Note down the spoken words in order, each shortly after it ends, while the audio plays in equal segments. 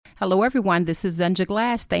Hello, everyone. This is Zenja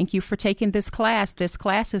Glass. Thank you for taking this class. This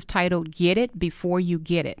class is titled Get It Before You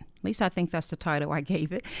Get It. At least I think that's the title I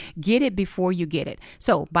gave it. Get it before you get it.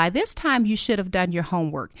 So by this time, you should have done your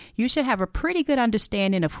homework. You should have a pretty good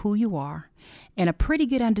understanding of who you are and a pretty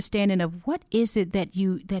good understanding of what is it that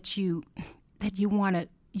you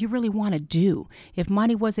really want to do. If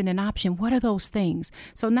money wasn't an option, what are those things?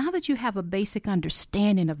 So now that you have a basic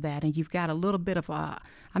understanding of that and you've got a little bit of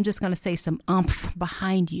I'm just going to say some oomph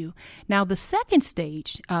behind you. Now the second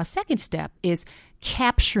step is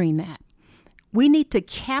capturing that. We need to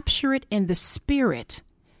capture it in the spirit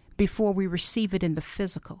before we receive it in the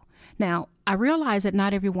physical. Now, I realize that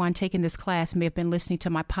not everyone taking this class may have been listening to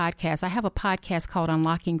my podcast. I have a podcast called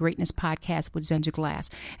Unlocking Greatness Podcast with Zenja Glass.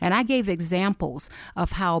 And I gave examples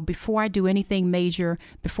of how before I do anything major,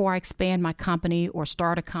 before I expand my company or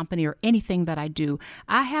start a company or anything that I do,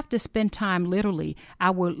 I have to spend time literally. I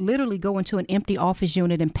will literally go into an empty office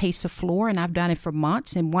unit and pace the floor. And I've done it for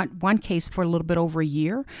months. In one case for a little bit over a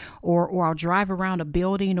year. Or I'll drive around a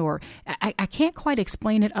building. Or I can't quite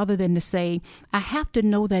explain it other than to say I have to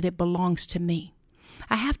know that it belongs to me.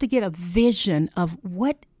 I have to get a vision of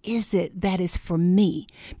what is it that is for me?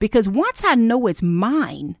 Because once I know it's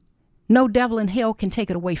mine, no devil in hell can take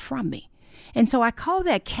it away from me. And so I call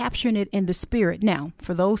that capturing it in the spirit. Now,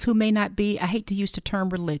 for those who may not be, I hate to use the term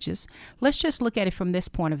religious, let's just look at it from this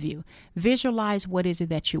point of view. Visualize what is it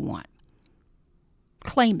that you want.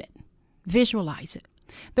 Claim it. Visualize it.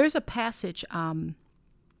 There's a passage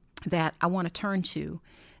that I want to turn to.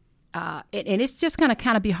 And it's just going to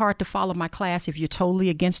kind of be hard to follow my class if you're totally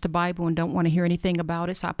against the Bible and don't want to hear anything about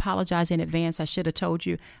it. So I apologize in advance. I should have told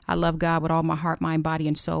you I love God with all my heart, mind, body,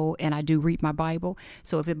 and soul, and I do read my Bible.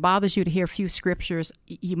 So if it bothers you to hear a few scriptures,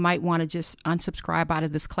 you might want to just unsubscribe out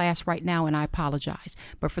of this class right now, and I apologize.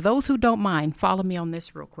 But for those who don't mind, follow me on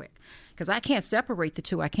this real quick, because I can't separate the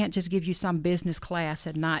two. I can't just give you some business class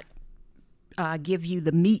and not give you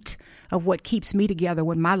the meat of what keeps me together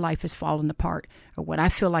when my life is falling apart, or when I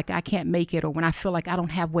feel like I can't make it, or when I feel like I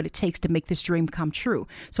don't have what it takes to make this dream come true.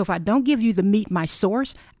 So if I don't give you the meat, my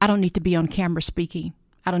source, I don't need to be on camera speaking.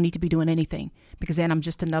 I don't need to be doing anything, because then I'm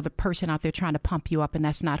just another person out there trying to pump you up, and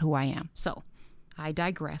that's not who I am. So I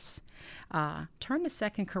digress. Turn to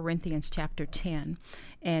 2 Corinthians chapter 10.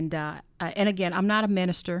 And again, I'm not a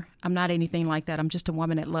minister. I'm not anything like that. I'm just a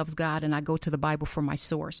woman that loves God, and I go to the Bible for my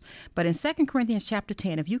source. But in 2 Corinthians chapter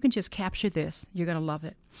 10, if you can just capture this, you're going to love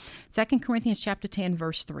it. 2 Corinthians chapter 10,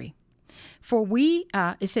 verse 3.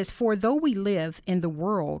 It says, for though we live in the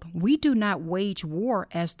world, we do not wage war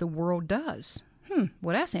as the world does.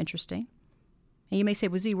 Well, that's interesting. And you may say,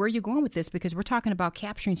 well, Z, where are you going with this? Because we're talking about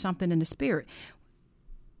capturing something in the spirit.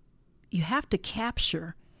 You have to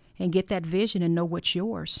capture and get that vision and know what's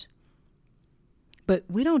yours. But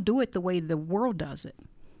we don't do it the way the world does it.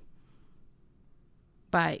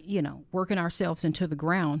 By, working ourselves into the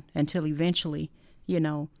ground until eventually,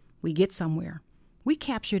 we get somewhere. We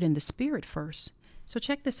capture it in the spirit first. So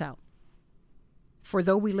check this out. For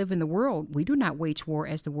though we live in the world, we do not wage war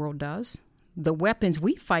as the world does. The weapons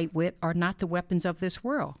we fight with are not the weapons of this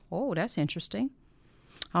world. Oh, that's interesting.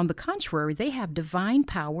 On the contrary, they have divine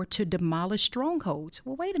power to demolish strongholds.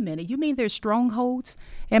 Well, wait a minute. You mean there's strongholds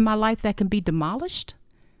in my life that can be demolished?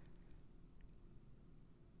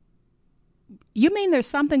 You mean there's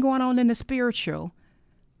something going on in the spiritual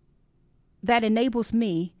that enables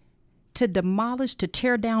me to demolish, to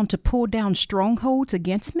tear down, to pull down strongholds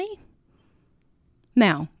against me?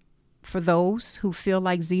 Now, for those who feel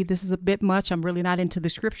like, Z, this is a bit much, I'm really not into the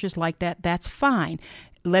scriptures like that, that's fine.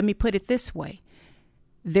 Let me put it this way.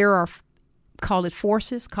 There are, call it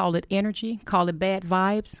forces, call it energy, call it bad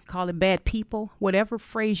vibes, call it bad people, whatever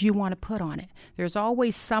phrase you want to put on it. There's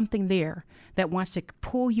always something there that wants to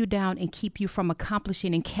pull you down and keep you from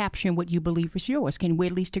accomplishing and capturing what you believe is yours. Can we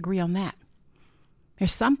at least agree on that?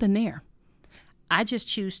 There's something there. I just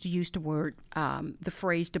choose to use the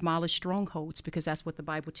phrase demolish strongholds, because that's what the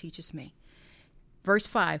Bible teaches me. Verse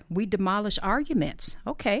 5, we demolish arguments.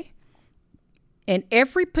 Okay. And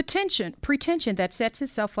every pretension that sets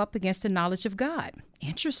itself up against the knowledge of God.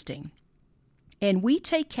 Interesting. And we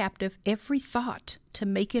take captive every thought to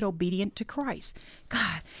make it obedient to Christ.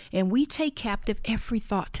 God, and we take captive every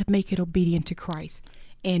thought to make it obedient to Christ.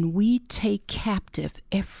 And we take captive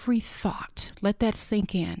every thought, let that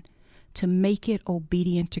sink in, to make it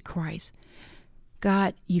obedient to Christ.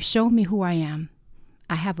 God, you've shown me who I am.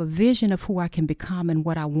 I have a vision of who I can become and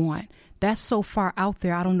what I want. That's so far out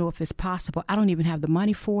there, I don't know if it's possible. I don't even have the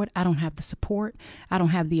money for it. I don't have the support. I don't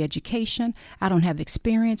have the education. I don't have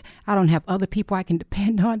experience. I don't have other people I can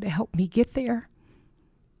depend on to help me get there.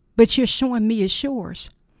 But you're showing me it's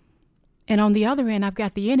yours. And on the other end, I've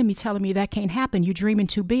got the enemy telling me that can't happen. You're dreaming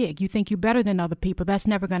too big. You think you're better than other people. That's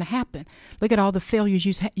never going to happen. Look at all the failures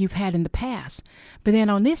you've had in the past. But then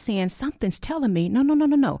on this end, something's telling me,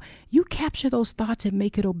 no. You capture those thoughts and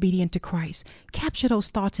make it obedient to Christ. Capture those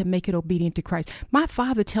thoughts and make it obedient to Christ. My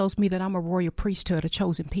Father tells me that I'm a royal priesthood, a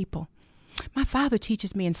chosen people. My Father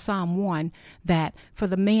teaches me in Psalm 1 that for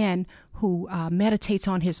the man who meditates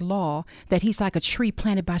on his law, that he's like a tree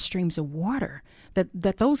planted by streams of water,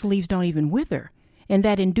 that those leaves don't even wither, and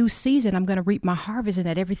that in due season I'm going to reap my harvest, and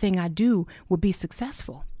that everything I do will be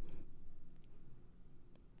successful.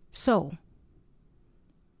 So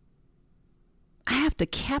I have to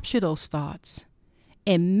capture those thoughts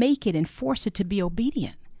and make it and force it to be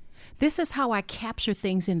obedient. This is how I capture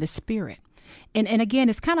things in the spirit. And again,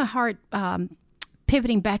 it's kind of hard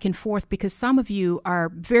pivoting back and forth because some of you are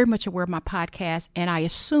very much aware of my podcast, and I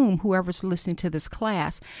assume whoever's listening to this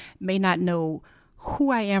class may not know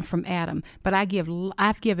who I am from Adam, but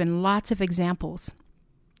I've given lots of examples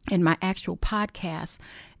in my actual podcast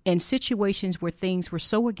and situations where things were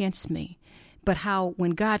so against me, but how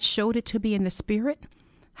when God showed it to me in the spirit,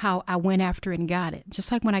 how I went after it and got it.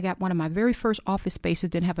 Just like when I got one of my very first office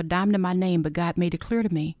spaces, didn't have a dime to my name, but God made it clear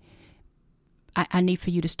to me, I need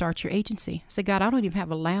for you to start your agency. I said, God, I don't even have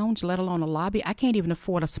a lounge, let alone a lobby. I can't even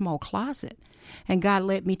afford a small closet. And God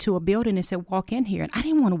led me to a building and said, walk in here. And I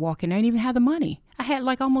didn't want to walk in there. I didn't even have the money. I had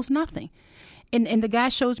like almost nothing. And the guy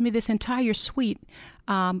shows me this entire suite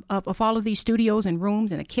of all of these studios and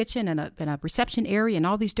rooms and a kitchen and a reception area and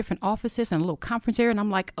all these different offices and a little conference area. And I'm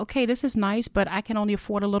like, okay, this is nice, but I can only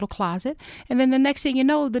afford a little closet. And then the next thing you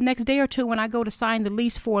know, the next day or two, when I go to sign the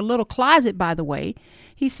lease for a little closet, by the way,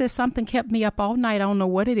 he says something kept me up all night. I don't know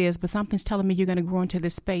what it is, but something's telling me you're going to grow into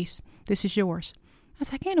this space. This is yours. I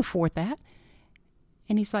said, I can't afford that.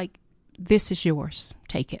 And he's like, this is yours.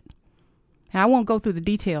 Take it. And I won't go through the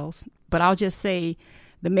details, but I'll just say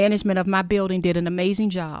the management of my building did an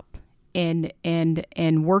amazing job and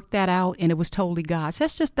worked that out, and it was totally God's.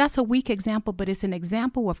 That's a weak example, but it's an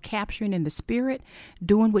example of capturing in the spirit,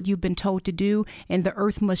 doing what you've been told to do, and the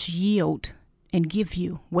earth must yield and give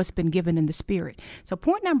you what's been given in the spirit. So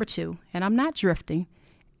point number 2, and I'm not drifting,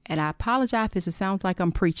 and I apologize if it sounds like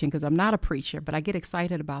I'm preaching because I'm not a preacher, but I get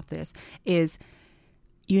excited about this, is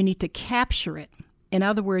you need to capture it. In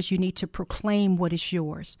other words, you need to proclaim what is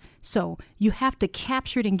yours. So you have to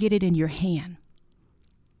capture it and get it in your hand.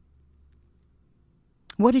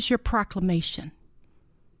 What is your proclamation?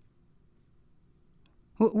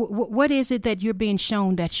 What is it that you're being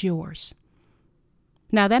shown that's yours?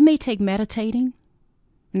 Now, that may take meditating,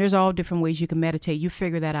 and there's all different ways you can meditate. You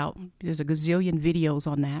figure that out. There's a gazillion videos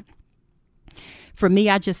on that. For me,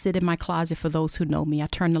 I just sit in my closet. For those who know me, I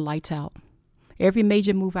turn the lights out. Every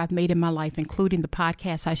major move I've made in my life, including the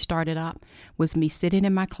podcast I started up, was me sitting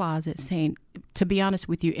in my closet saying, to be honest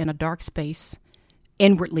with you, in a dark space,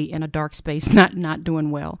 inwardly in a dark space, not doing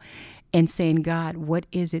well, and saying, God, what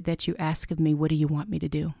is it that you ask of me? What do you want me to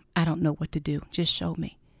do? I don't know what to do. Just show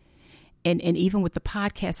me. And even with the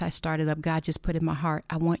podcast I started up, God just put in my heart,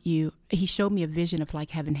 he showed me a vision of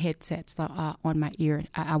like having headsets on my ear.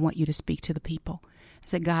 I want you to speak to the people. I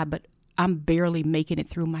said, God, but I'm barely making it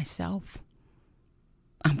through myself.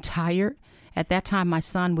 I'm tired. At that time, my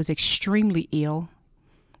son was extremely ill,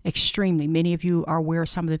 extremely. Many of you are aware of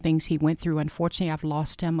some of the things he went through. Unfortunately, I've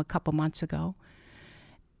lost him a couple months ago.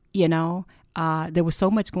 You know, there was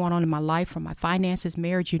so much going on in my life, from my finances,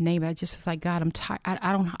 marriage, you name it. I just was like, God, I'm tired.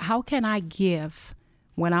 I don't. How can I give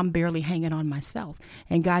when I'm barely hanging on myself?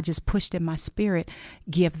 And God just pushed in my spirit,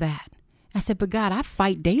 give that. I said, but God, I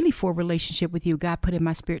fight daily for a relationship with you. God put in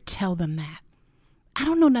my spirit, tell them that. I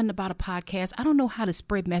don't know nothing about a podcast. I don't know how to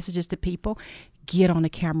spread messages to people. Get on the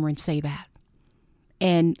camera and say that.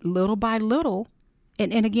 And little by little,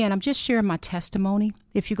 and again, I'm just sharing my testimony.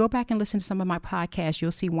 If you go back and listen to some of my podcasts,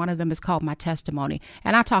 you'll see one of them is called My Testimony.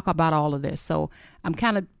 And I talk about all of this. So I'm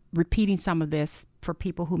kind of repeating some of this for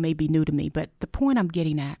people who may be new to me. But the point I'm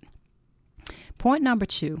getting at, point number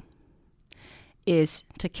 2, is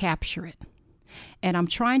to capture it. And I'm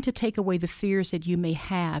trying to take away the fears that you may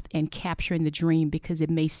have in capturing the dream because it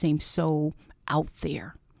may seem so out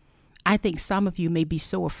there. I think some of you may be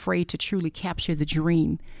so afraid to truly capture the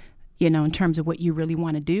dream, in terms of what you really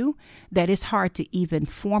want to do, that it's hard to even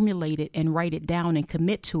formulate it and write it down and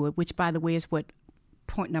commit to it, which, by the way, is what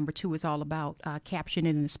point number 2 is all about, capturing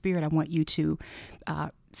it in the spirit. I want you to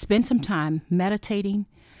spend some time meditating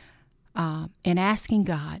and asking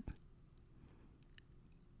God,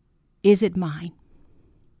 is it mine?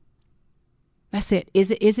 That's it. Is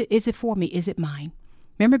it for me? Is it mine?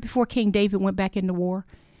 Remember before King David went back into war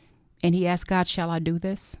and he asked God, shall I do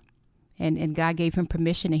this? And God gave him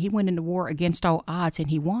permission, and he went into war against all odds,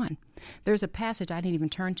 and he won. There's a passage, I didn't even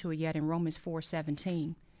turn to it yet, in Romans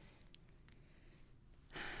 4:17.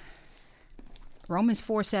 Romans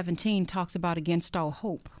 4:17 talks about against all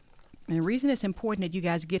hope. And the reason it's important that you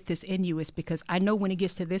guys get this in you is because I know when it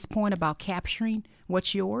gets to this point about capturing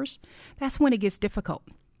what's yours, that's when it gets difficult.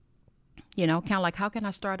 You know, kind of like, how can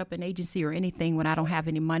I start up an agency or anything when I don't have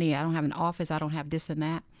any money? I don't have an office. I don't have this and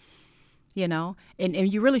that. You know, and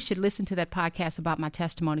you really should listen to that podcast about my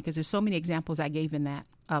testimony, because there's so many examples I gave in that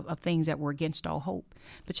of things that were against all hope.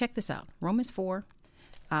 But check this out. Romans 4,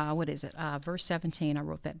 verse 17. I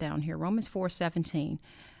wrote that down here. Romans 4:17.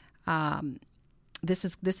 This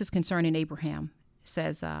is concerning Abraham. It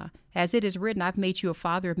says, as it is written, I've made you a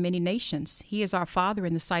father of many nations. He is our father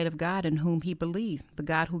in the sight of God, in whom he believed, the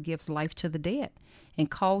God who gives life to the dead and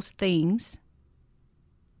calls things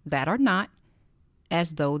that are not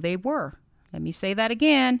as though they were. Let me say that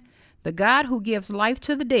again. The God who gives life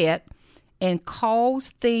to the dead and calls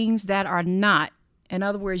things that are not. In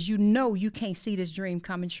other words, you know you can't see this dream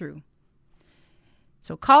coming true.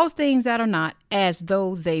 So calls things that are not as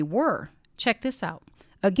though they were. Check this out.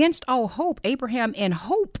 Against all hope, Abraham in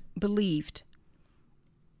hope believed,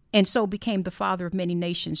 and so became the father of many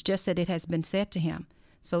nations, just as it has been said to him,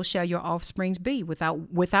 so shall your offsprings be.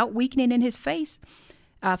 Without weakening in his faith,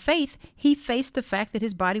 he faced the fact that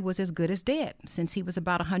his body was as good as dead, since he was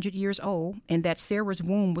about 100 years old, and that Sarah's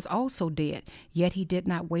womb was also dead. Yet he did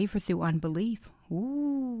not waver through unbelief.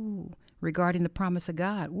 Regarding the promise of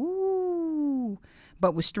God.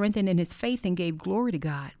 But was strengthened in his faith and gave glory to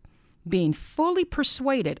God, being fully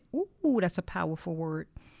persuaded. That's a powerful word.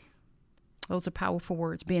 Those are powerful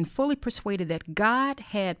words. Being fully persuaded that God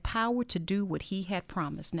had power to do what he had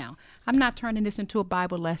promised. Now, I'm not turning this into a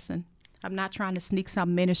Bible lesson. I'm not trying to sneak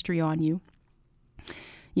some ministry on you.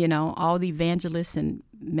 You know, all the evangelists and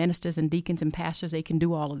ministers and deacons and pastors, they can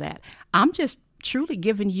do all of that. I'm just truly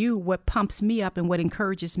giving you what pumps me up and what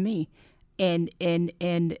encourages me, and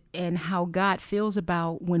how God feels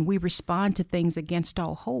about when we respond to things against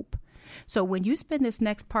all hope. So when you spend this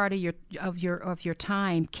next part of your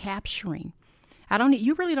time capturing,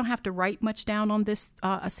 you really don't have to write much down on this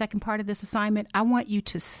a second part of this assignment. I want you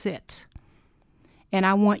to sit. And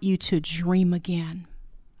I want you to dream again.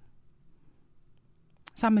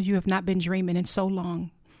 Some of you have not been dreaming in so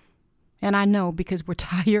long. And I know, because we're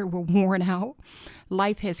tired, we're worn out.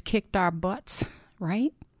 Life has kicked our butts,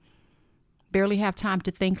 right? Barely have time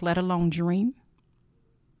to think, let alone dream.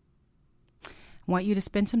 I want you to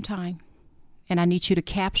spend some time, and I need you to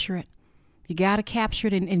capture it. You got to capture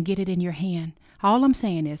it and get it in your hand. All I'm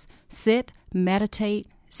saying is sit, meditate,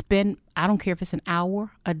 spend, I don't care if it's an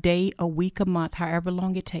hour, a day, a week, a month, however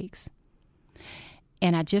long it takes.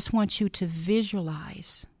 And I just want you to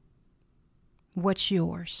visualize what's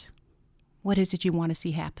yours. What is it you want to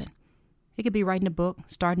see happen? It could be writing a book,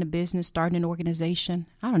 starting a business, starting an organization.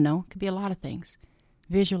 I don't know. It could be a lot of things.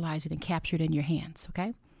 Visualize it and capture it in your hands,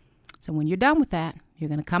 okay? So when you're done with that, you're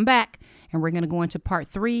going to come back, and we're going to go into part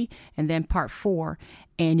 3 and then part 4,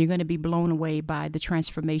 and you're going to be blown away by the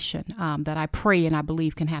transformation that I pray and I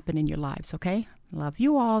believe can happen in your lives, okay? Love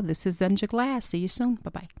you all. This is Zenja Glass. See you soon.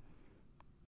 Bye-bye.